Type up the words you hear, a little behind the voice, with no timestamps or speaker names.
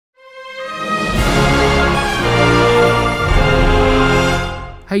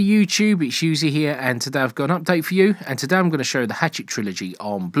Hey YouTube, it's Yuzi here, and today I've got an update for you, and today I'm going to show the Hatchet Trilogy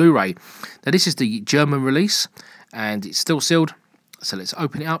on Blu-ray. Now this is the German release, and it's still sealed, so let's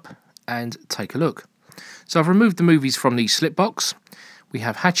open it up and take a look. So I've removed the movies from the slip box. We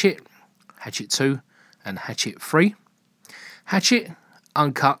have Hatchet, Hatchet 2 and Hatchet 3. Hatchet,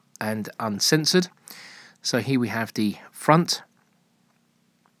 uncut and uncensored. So here we have the front,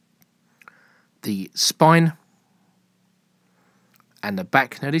 the spine, and the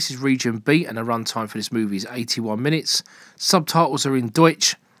back. Now this is region B, and the runtime for this movie is 81 minutes. Subtitles are in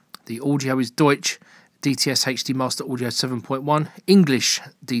Deutsch. The audio is Deutsch. DTS HD Master Audio 7.1. English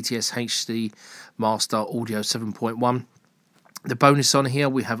DTS HD Master Audio 7.1. The bonus on here,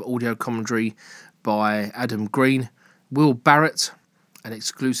 we have audio commentary by Adam Green, Will Barrett, an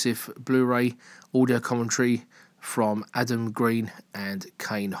exclusive Blu-ray audio commentary from Adam Green and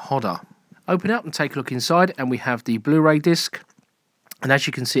Kane Hodder. Open up and take a look inside, and we have the Blu-ray disc. And as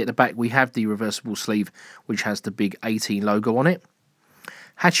you can see at the back, we have the reversible sleeve, which has the big 18 logo on it.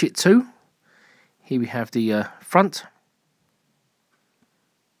 Hatchet 2. Here we have the front,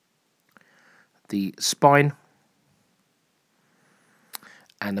 the spine,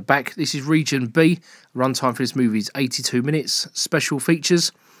 and the back. This is region B. Runtime for this movie is 82 minutes. Special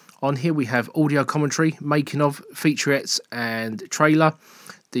features. On here we have audio commentary, making of, featurettes, and trailer.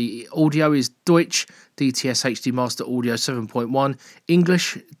 The audio is Deutsch, DTS HD Master Audio 7.1,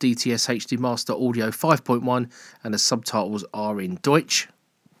 English, DTS HD Master Audio 5.1, and the subtitles are in Deutsch.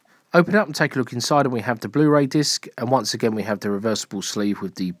 Open up and take a look inside, and we have the Blu-ray disc, and once again we have the reversible sleeve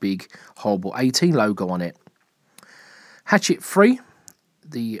with the big, horrible 18 logo on it. Hatchet 3,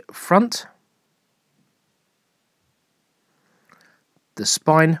 the front, the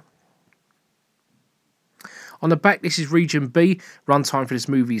spine. On the back, this is region B. Runtime for this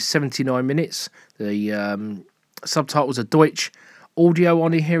movie is 79 minutes. The subtitles are Deutsch. Audio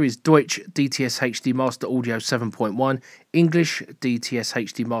on here is Deutsch, DTS HD Master Audio 7.1. English, DTS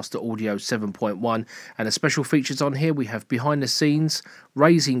HD Master Audio 7.1. And the special features on here, we have behind the scenes,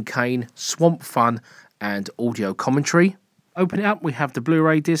 Raising Cane, Swamp Fun, and audio commentary. Open it up, we have the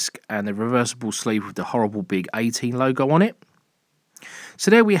Blu-ray disc and the reversible sleeve with the horrible big 18 logo on it. So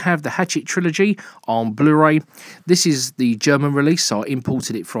there we have the Hatchet Trilogy on Blu-ray. This is the German release, so I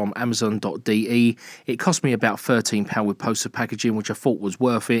imported it from Amazon.de. It cost me about £13 with postal packaging, which I thought was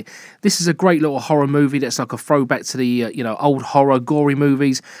worth it. This is a great little horror movie that's like a throwback to the old horror, gory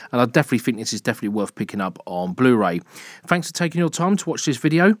movies, and I definitely think this is definitely worth picking up on Blu-ray. Thanks for taking your time to watch this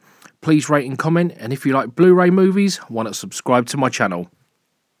video. Please rate and comment, and if you like Blu-ray movies, why not subscribe to my channel.